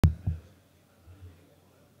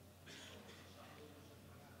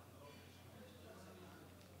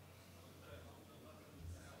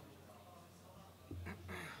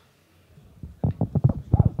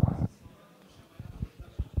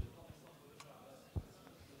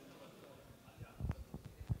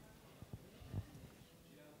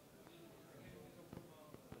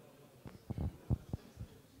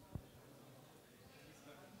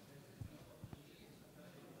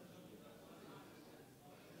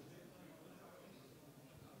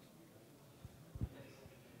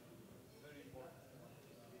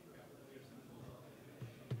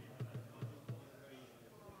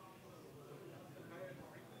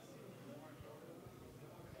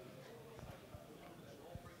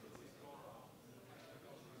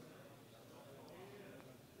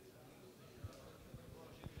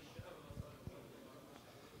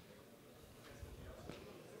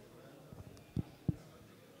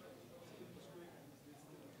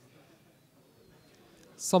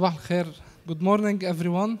Sabah al-khair. Good morning,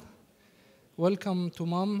 everyone. Welcome to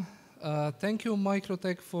MAM. Thank you,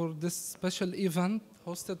 MikroTik, for this special event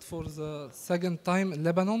hosted for the second time in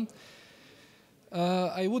Lebanon.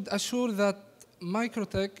 I would assure that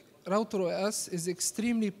MikroTik RouterOS is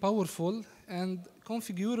extremely powerful and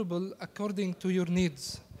configurable according to your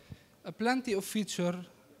needs. Plenty of feature,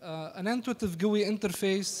 an intuitive GUI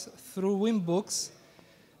interface through Winbooks,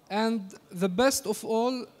 and the best of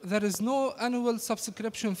all, there is no annual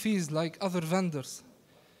subscription fees like other vendors.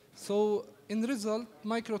 So in result,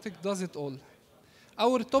 MikroTik does it all.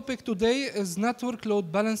 Our topic today is network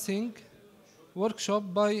load balancing workshop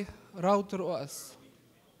by RouterOS.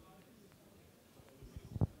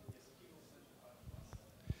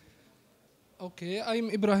 Okay, I'm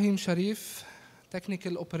Ibrahim Sharif,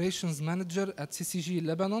 Technical Operations Manager at CCG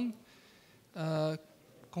Lebanon.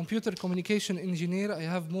 Computer communication engineer. I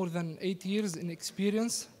have more than 8 years in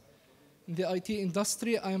experience in the IT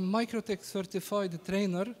industry. I am MikroTik certified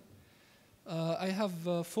trainer. I have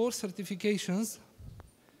 4 certifications.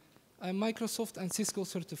 I'm Microsoft and Cisco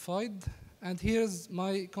certified. And here's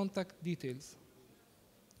my contact details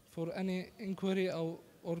for any inquiry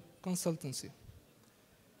or consultancy.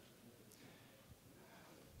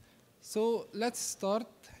 So let's start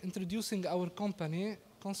introducing our company,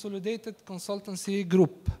 Consolidated Consultancy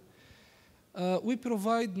Group. We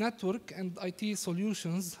provide network and IT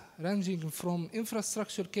solutions ranging from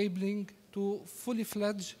infrastructure cabling to fully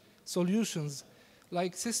fledged solutions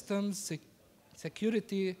like systems,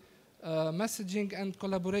 security, messaging and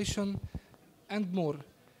collaboration, and more.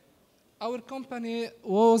 Our company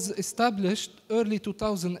was established early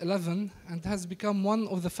 2011 and has become one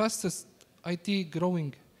of the fastest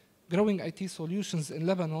growing IT solutions in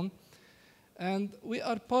Lebanon. And we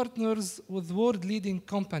are partners with world-leading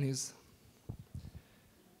companies.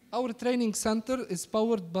 Our training center is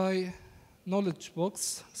powered by Knowledge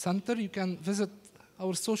Box Center. You can visit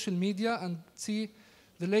our social media and see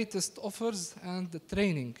the latest offers and the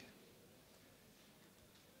training.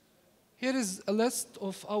 Here is a list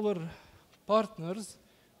of our partners.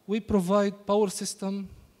 We provide power system,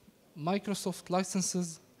 Microsoft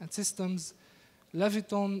licenses and systems,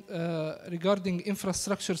 Leviton regarding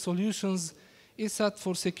infrastructure solutions, ESAT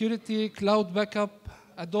for security, cloud backup,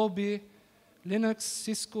 Adobe, Linux,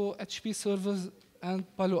 Cisco, HP servers, and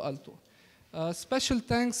Palo Alto. Special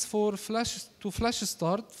thanks to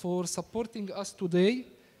FlashStart for supporting us today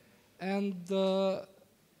and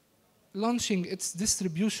launching its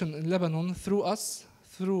distribution in Lebanon through us,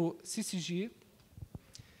 through CCG.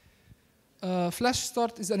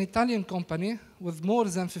 FlashStart is an Italian company with more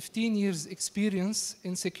than 15 years experience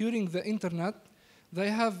in securing the internet. They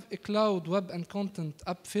have a cloud web and content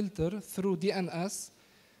app filter through DNS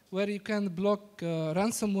where you can block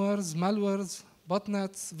ransomwares, malwares,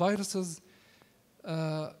 botnets, viruses,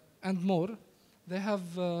 and more. They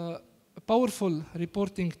have a powerful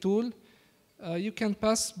reporting tool. You can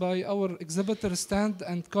pass by our exhibitor stand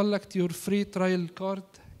and collect your free trial card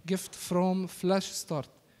gift from FlashStart.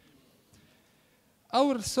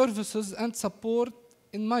 Our services and support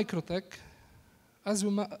in MikroTik,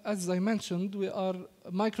 as I mentioned, we are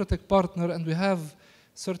a MikroTik partner and we have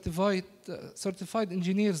certified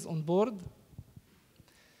engineers on board.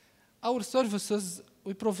 Our services,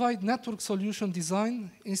 we provide network solution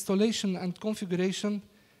design, installation and configuration,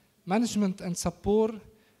 management and support,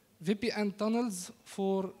 VPN tunnels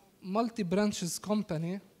for multi-branches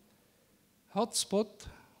company, hotspot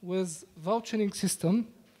with vouchering system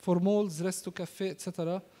for malls, resto cafe,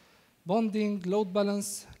 etc. Bonding, load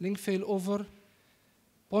balance, link failover,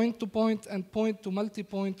 point-to-point and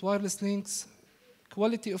point-to-multi-point wireless links,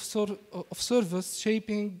 quality of service,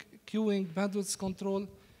 shaping, queuing, bandwidth control,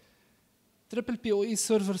 triple PoE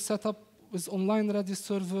server setup with online ready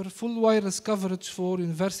server, full wireless coverage for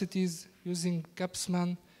universities using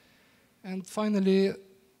Capsman, and finally,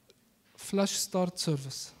 FlashStart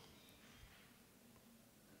service.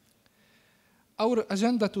 Our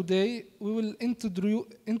agenda today, we will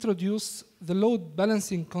introduce the load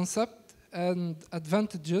balancing concept and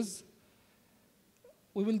advantages.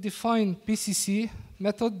 We will define PCC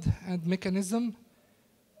method and mechanism.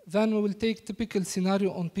 Then we will take typical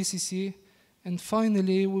scenario on PCC. And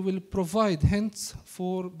finally, we will provide hints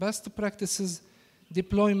for best practices,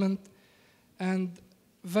 deployment, and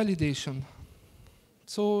validation.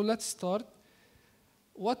 So let's start.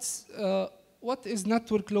 What is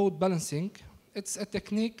network load balancing? It's a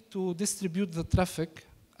technique to distribute the traffic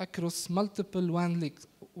across multiple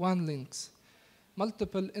WAN links,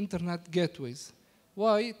 multiple internet gateways.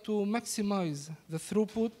 Why? To maximize the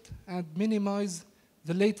throughput and minimize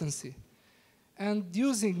the latency. And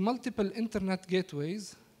using multiple internet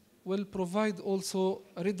gateways, will provide also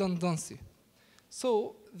redundancy.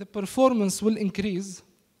 So the performance will increase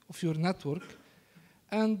of your network,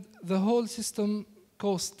 and the whole system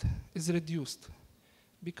cost is reduced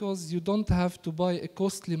because you don't have to buy a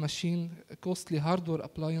costly machine, a costly hardware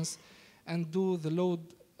appliance, and do the load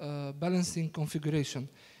balancing configuration.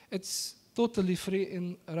 It's totally free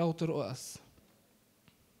in RouterOS.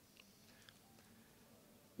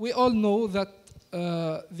 We all know that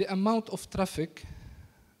the amount of traffic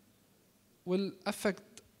will affect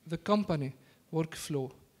the company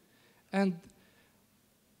workflow. And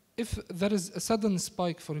if there is a sudden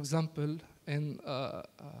spike, for example, in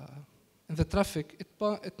the traffic,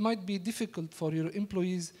 it might be difficult for your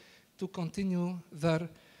employees to continue their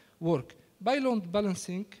work. By load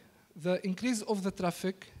balancing, the increase of the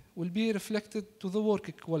traffic will be reflected to the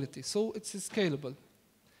work quality, so it's scalable.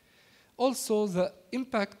 Also, the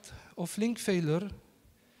impact of link failure,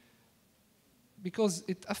 because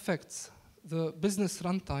it affects the business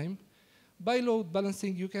runtime, by load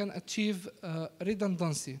balancing you can achieve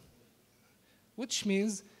redundancy, which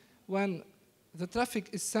means when the traffic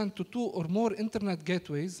is sent to 2 or more internet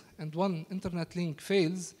gateways and one internet link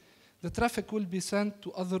fails, the traffic will be sent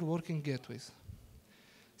to other working gateways.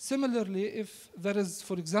 Similarly, if there is,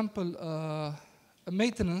 for example, a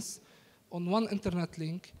maintenance on one internet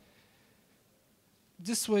link,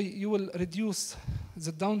 this way you will reduce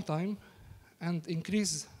the downtime and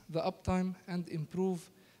increase the uptime and improve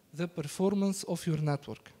the performance of your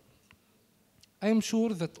network. I am sure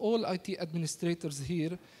that all IT administrators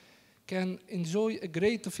here can enjoy a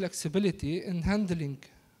great flexibility in handling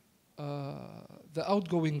the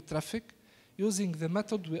outgoing traffic using the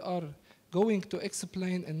method we are going to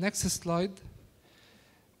explain in next slide.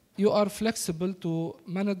 You are flexible to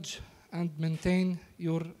manage and maintain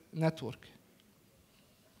your network.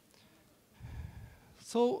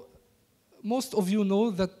 So most of you know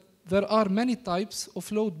that there are many types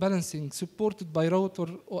of load balancing supported by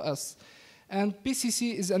RouterOS, and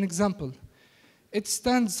PCC is an example. It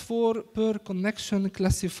stands for Per Connection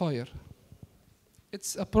Classifier.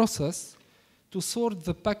 It's a process to sort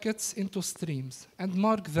the packets into streams and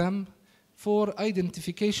mark them for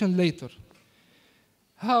identification later.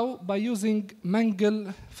 How? By using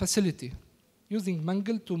Mangle facility. Using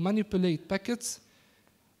Mangle to manipulate packets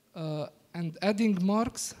and adding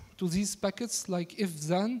marks to these packets like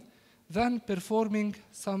if-then, then performing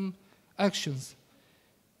some actions.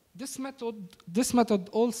 This method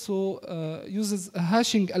also uses a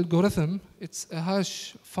hashing algorithm. It's a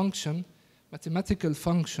hash function, mathematical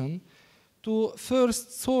function, to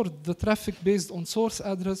first sort the traffic based on source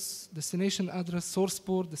address, source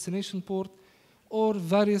port, destination port, or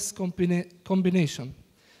various combination.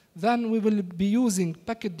 Then we will be using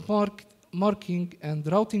packet marking and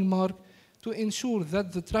routing mark to ensure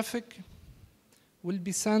that the traffic will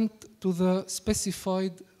be sent to the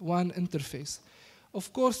specified WAN interface.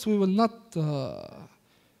 Of course, we will not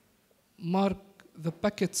mark the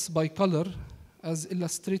packets by color, as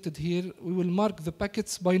illustrated here. We will mark the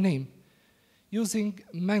packets by name using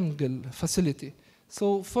Mangle facility.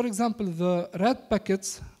 So, for example, the red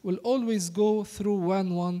packets will always go through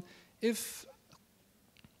WAN 1 if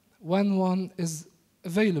WAN 1 is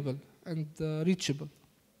available and reachable.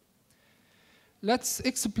 Let's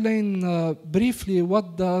explain briefly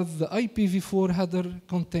what does the IPv4 header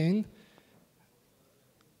contain.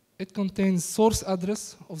 It contains source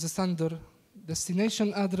address of the sender,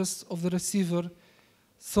 destination address of the receiver,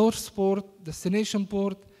 source port, destination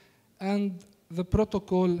port, and the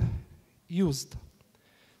protocol used.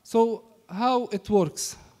 So how it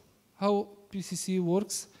works, how PCC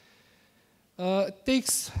works, it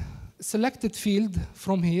takes a selected field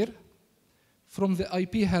from here, from the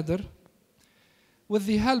IP header, with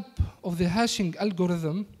the help of the hashing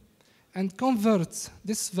algorithm, and converts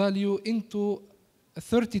this value into a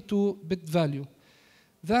 32-bit value.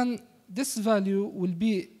 Then this value will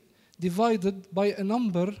be divided by a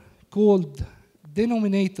number called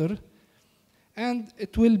denominator, and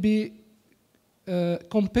it will be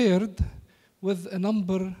compared with a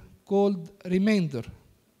number called remainder.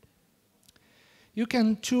 You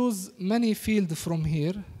can choose many fields from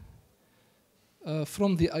here,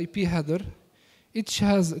 from the IP header. Each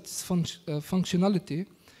has its functionality.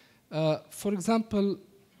 For example,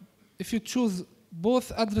 if you choose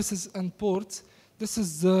both addresses and ports, this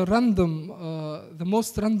is the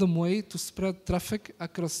most random way to spread traffic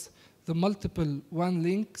across the multiple WAN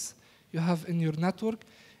links you have in your network.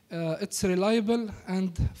 It's reliable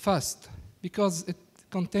and fast because it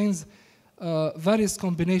contains various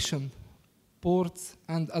combination ports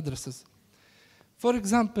and addresses. For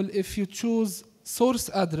example, if you choose source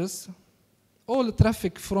address, all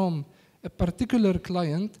traffic from a particular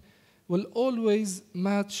client will always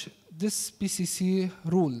match this PCC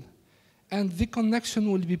rule, and the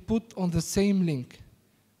connection will be put on the same link.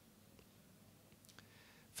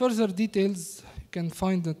 Further details, you can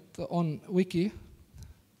find it on Wiki.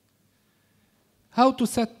 How to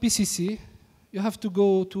set PCC? You have to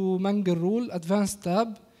go to Mangle Rule, Advanced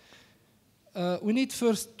tab. We need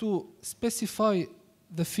first to specify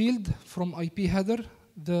the field from IP header,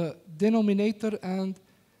 the denominator and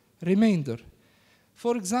remainder.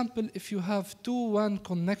 For example, if you have two WAN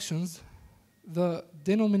connections, the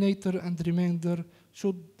denominator and remainder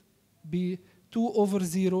should be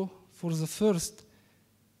 2/0 for the first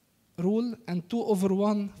rule and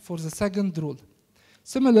 2/1 for the second rule.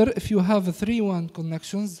 Similar, if you have 3 WAN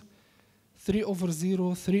connections,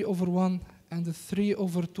 3/0, 3/1, and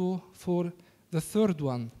 3/2 for the third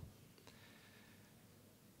one.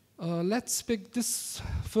 Let's pick this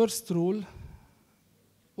first rule.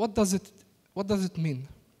 What does it mean?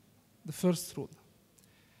 The first rule.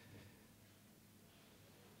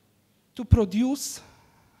 To produce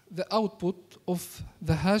the output of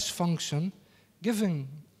the hash function given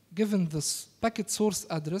the packet source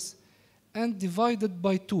address and divided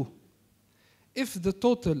by 2. If the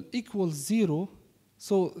total equals 0,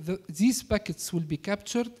 so these packets will be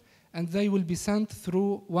captured and they will be sent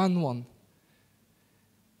through 1, 1.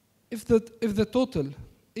 If the total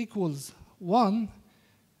equals 1,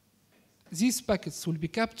 these packets will be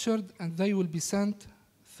captured and they will be sent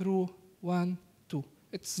through 1, 2.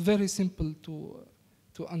 It's very simple to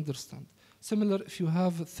understand. Similar if you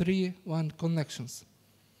have 3 WAN connections.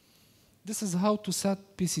 This is how to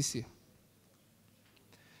set PCC.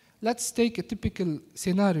 Let's take a typical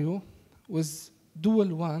scenario with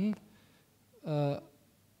dual WAN.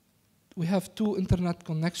 We have 2 internet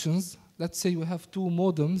connections. Let's say we have 2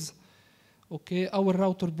 modems. Okay, our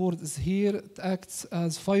router board is here. It acts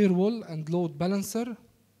as firewall and load balancer.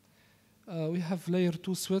 We have layer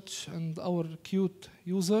 2 switch and our Qt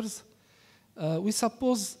users. We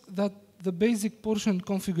suppose that the basic portion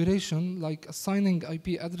configuration, like assigning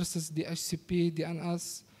IP addresses, DHCP,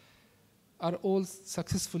 DNS, are all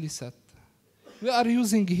successfully set. We are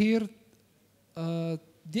using here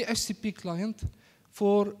DHCP client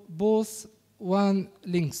for both WAN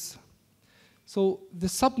links. So the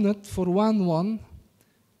subnet for WAN 1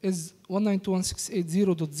 is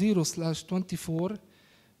 192.168.0.0/24,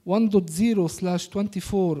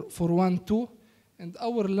 1.0/24 for WAN 2, and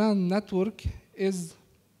our LAN network is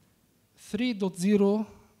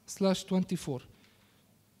 3.0/24.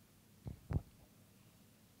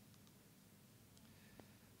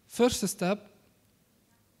 First step.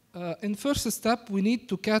 In first step, we need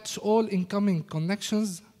to catch all incoming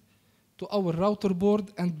connections to our router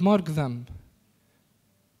board and mark them.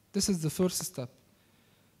 This is the first step.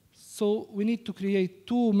 So we need to create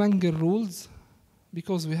 2 Mangle rules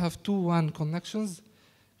because we have 2 WAN connections.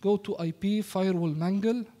 Go to IP, firewall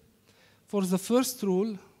Mangle. For the first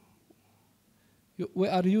rule, we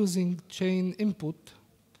are using chain input,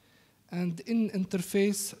 and in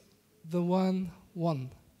interface, the WAN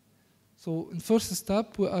 1. So in first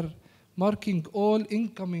step, we are marking all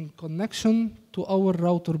incoming connection to our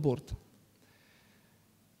router board.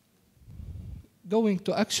 Going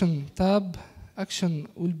to action tab, action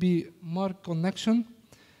will be mark connection,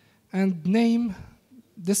 and name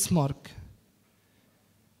this mark.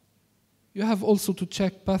 You have also to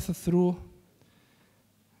check path through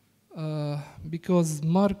because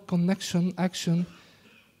mark connection action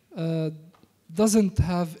doesn't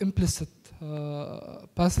have implicit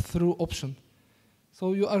pass-through option.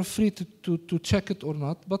 So you are free to check it or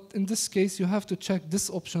not, but in this case you have to check this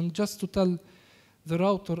option just to tell the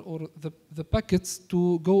router or the packets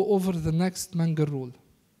to go over the next Mangle rule.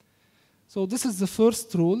 So this is the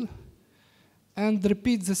first rule, and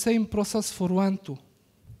repeat the same process for WAN 2.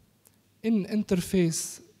 In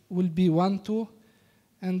interface will be WAN 2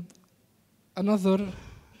 and another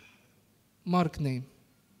mark name.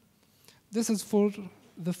 This is for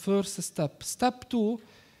the first step. Step 2,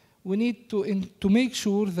 we need to make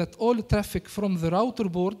sure that all traffic from the router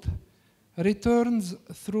board returns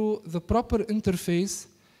through the proper interface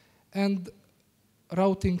and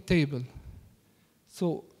routing table.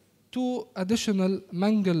 So 2 additional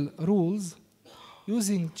Mangle rules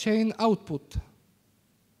using chain output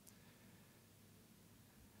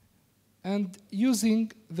and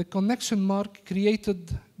using the connection mark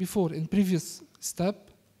created before in previous step.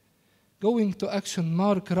 Going to action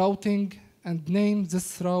mark routing and name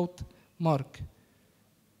this route mark.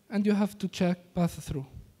 And you have to check path through.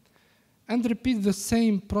 And repeat the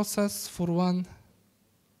same process for WAN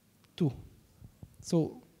 2.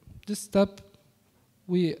 So this step,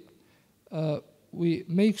 we we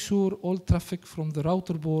make sure all traffic from the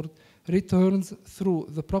router board returns through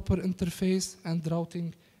the proper interface and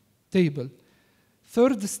routing table.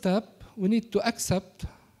 Third step, we need to accept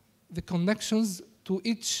the connections to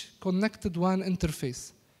each connected WAN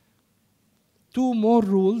interface. Two more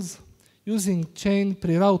rules using chain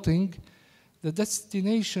pre-routing. The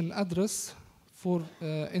destination address for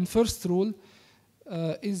in first rule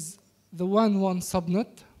is the WAN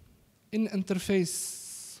subnet. In interface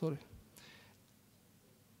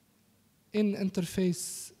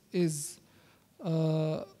is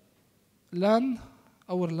LAN,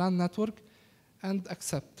 our LAN network, and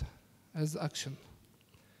accept as action.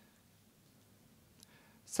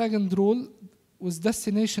 Second rule, with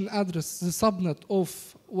destination address, the subnet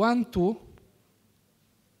of WAN 2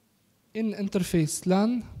 in interface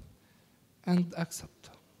LAN and accept.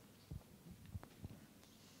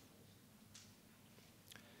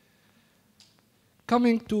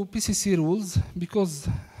 Coming to PCC rules, because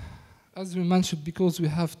as we mentioned, because we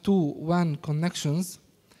have two WAN connections,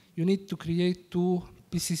 you need to create two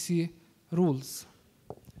PCC rules.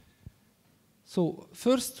 So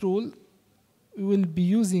first rule, we will be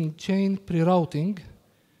using chain pre-routing.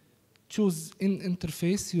 Choose in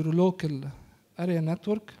interface your local area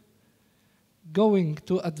network, going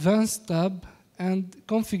to advanced tab and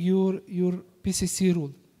configure your PCC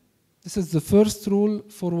rule. This is the first rule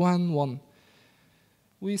for WAN 1.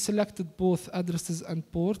 We selected both addresses and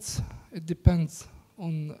ports. It depends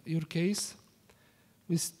on your case,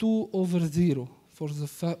 with 2/0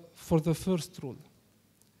 for the first rule.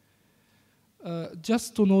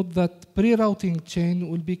 Just to note that pre-routing chain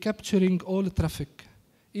will be capturing all traffic,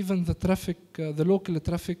 even the traffic, the local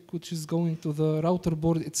traffic which is going to the router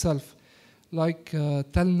board itself, like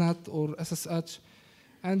telnet or SSH.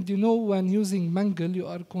 And you know, when using Mangle, you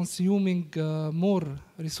are consuming more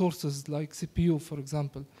resources like CPU, for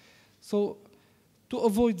example. So to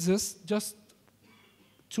avoid this, just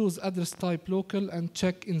choose address type local and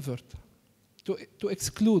check invert to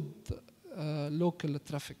exclude local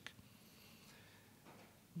traffic.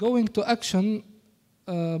 Going to action,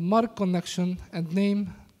 mark connection and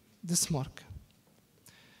name this mark.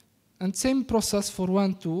 And same process for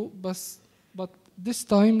WAN 2, but this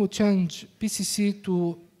time we change PCC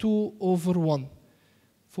to 2/1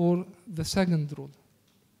 for the second rule.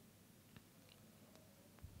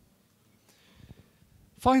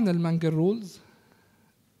 Final Mangle rules,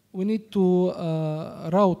 we need to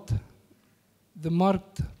route the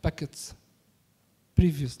marked packets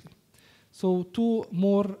previously. So two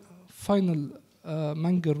more final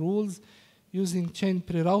Mangle rules using chain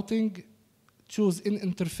pre-routing. Choose in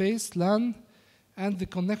interface LAN and the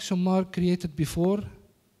connection mark created before,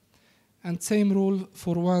 and same rule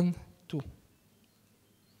for WAN 2.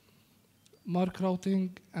 Mark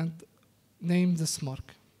routing and name this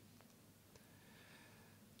mark.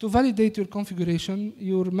 To validate your configuration,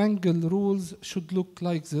 your Mangle rules should look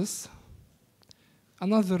like this.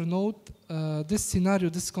 Another note, this scenario,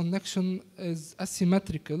 this connection is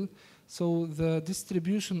asymmetrical, so the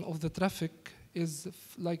distribution of the traffic is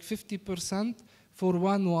like 50% for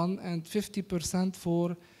WAN 1 and 50%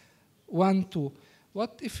 for WAN 2.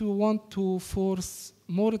 What if you want to force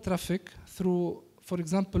more traffic through, for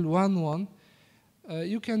example, WAN 1?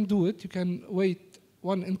 You can do it. You can weight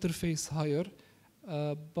one interface higher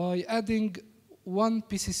by adding one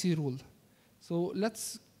PCC rule. So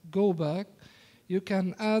let's go back. You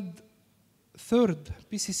can add third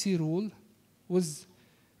PCC rule with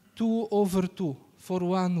 2/2 for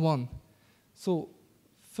WAN 1. So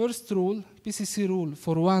first rule, PCC rule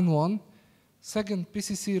for WAN 1, second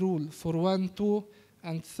PCC rule for WAN 2,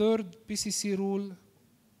 and third PCC rule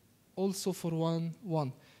also for WAN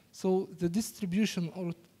 1. So the distribution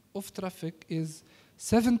of traffic is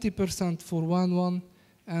 70% for WAN 1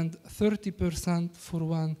 and 30% for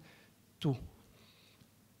WAN 2.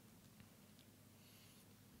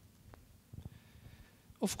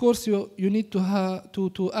 Of course, you need to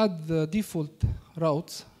add the default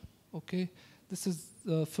routes. Okay, this is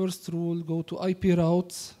the first rule. Go to IP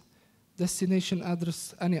routes, destination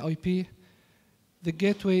address, any IP. The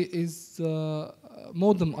gateway is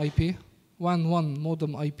modem IP, WAN 1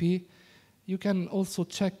 modem IP. You can also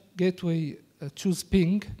check gateway, choose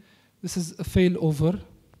ping. This is a failover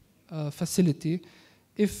facility.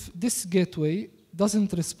 If this gateway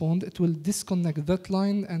doesn't respond, it will disconnect that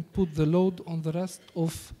line and put the load on the rest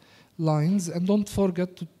of lines. And don't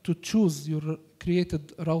forget to choose your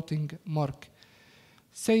created routing mark.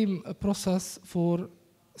 Same process for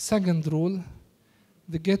second rule.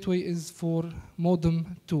 The gateway is for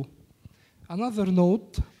modem 2. Another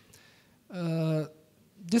note,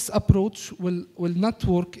 this approach will not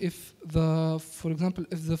work if for example,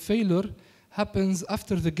 if the failure happens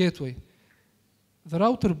after the gateway. The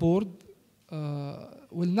router board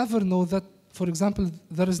will never know that, for example,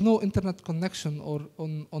 there is no internet connection or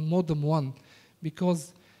on modem 1,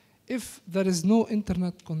 because if there is no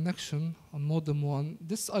internet connection on modem 1,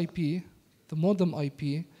 this IP, the modem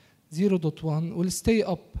IP 0.1, will stay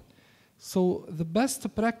up. So the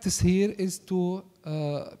best practice here is to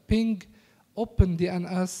ping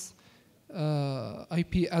OpenDNS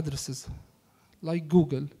IP addresses, like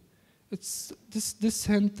Google. It's this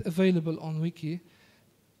hint available on Wiki.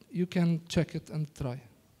 You can check it and try.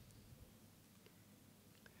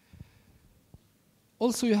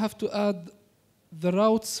 Also, you have to add the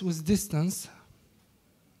routes with distance.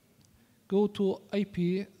 Go to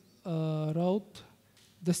IP route,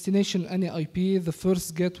 destination any IP, the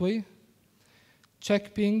first gateway.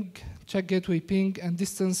 Check ping, check gateway ping, and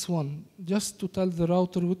distance 1, just to tell the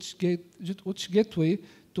router which gateway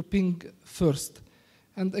to ping first.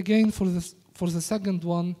 And again, for the second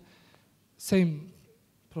one, same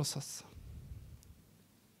process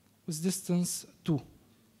with distance 2.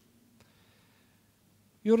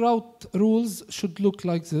 Your route rules should look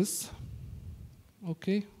like this,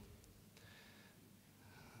 okay?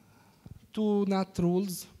 2 NAT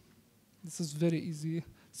rules. This is very easy.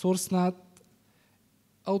 Source NAT,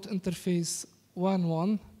 out interface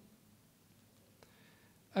 1.1,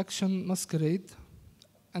 action masquerade,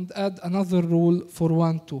 and add another rule for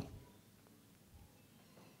 1.2.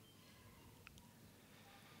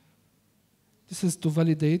 This is to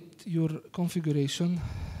validate your configuration.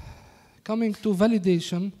 Coming to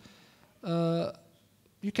validation,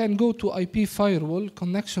 you can go to IP firewall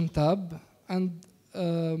connection tab and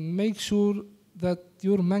make sure that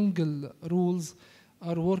your Mangle rules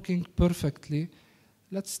are working perfectly.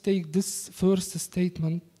 Let's take this first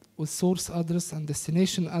statement with source address and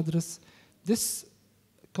destination address. This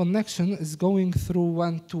connection is going through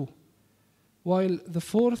 1.2, while the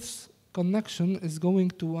fourth connection is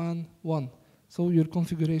going to 1.1. So your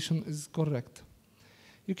configuration is correct.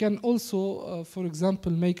 You can also, for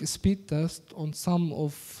example, make a speed test on some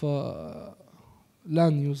of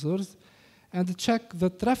LAN users and check the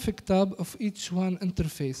traffic tab of each one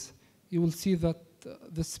interface. You will see that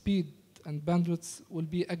the speed and bandwidth will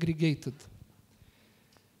be aggregated.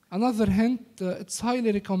 Another hint, it's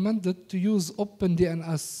highly recommended to use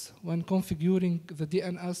OpenDNS when configuring the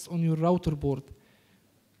DNS on your router board,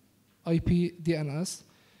 IP DNS.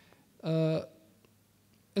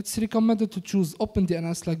 It's recommended to choose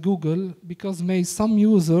OpenDNS like Google because some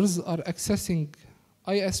users are accessing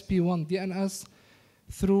ISP1 DNS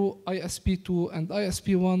through ISP2, and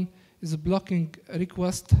ISP1 is blocking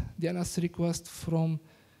DNS request from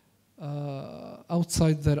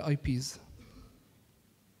outside their IPs.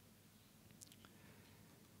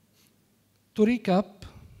 To recap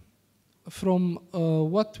from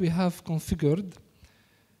what we have configured,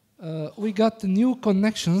 we got new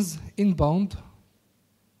connections inbound.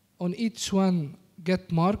 On each one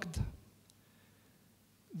get marked.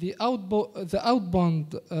 The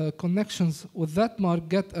outbound connections with that mark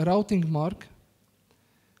get a routing mark.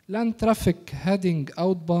 LAN traffic heading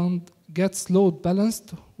outbound gets load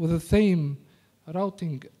balanced with the same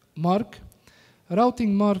routing mark.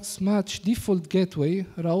 Routing marks match default gateway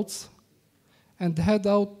routes and head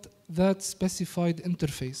out that specified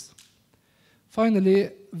interface.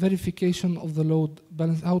 Finally, verification of the load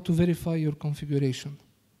balance, how to verify your configuration.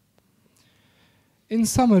 In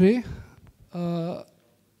summary,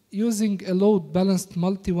 using a load-balanced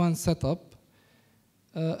multi-WAN setup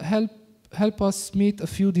help us meet a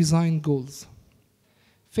few design goals.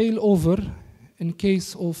 Failover in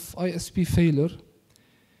case of ISP failure,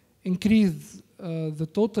 increase the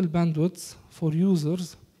total bandwidth for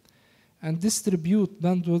users, and distribute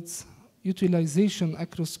bandwidth utilization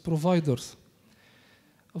across providers,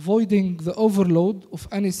 avoiding the overload of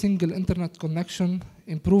any single internet connection,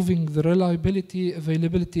 improving the reliability,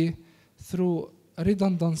 availability through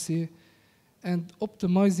redundancy, and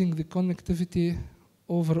optimizing the connectivity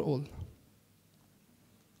overall.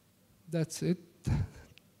 That's it.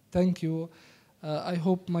 Thank you. I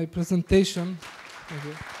hope my presentation.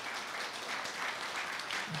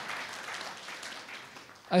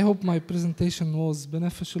 I hope my presentation was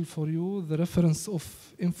beneficial for you. The reference of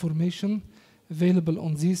information available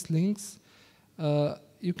on these links.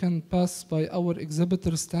 You can pass by our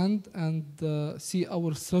exhibitor stand and see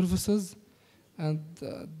our services. And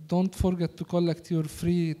don't forget to collect your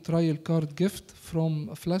free trial card gift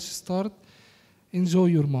from Flash Start. Enjoy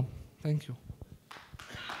your mom. Thank you.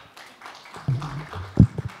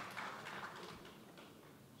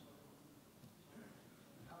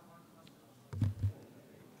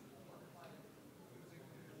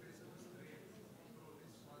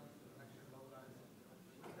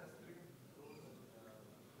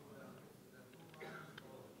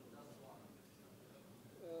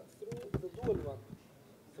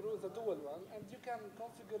 dual one, and you can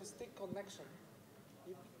configure stick connection.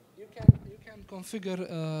 You can configure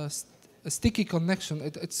a sticky connection.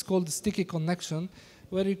 It's called sticky connection,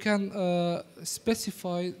 where you can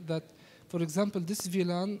specify that, for example, this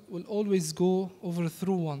VLAN will always go over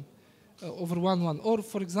one, or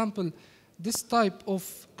for example, this type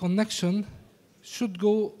of connection should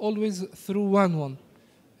go always through one.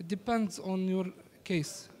 It depends on your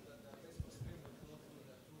case.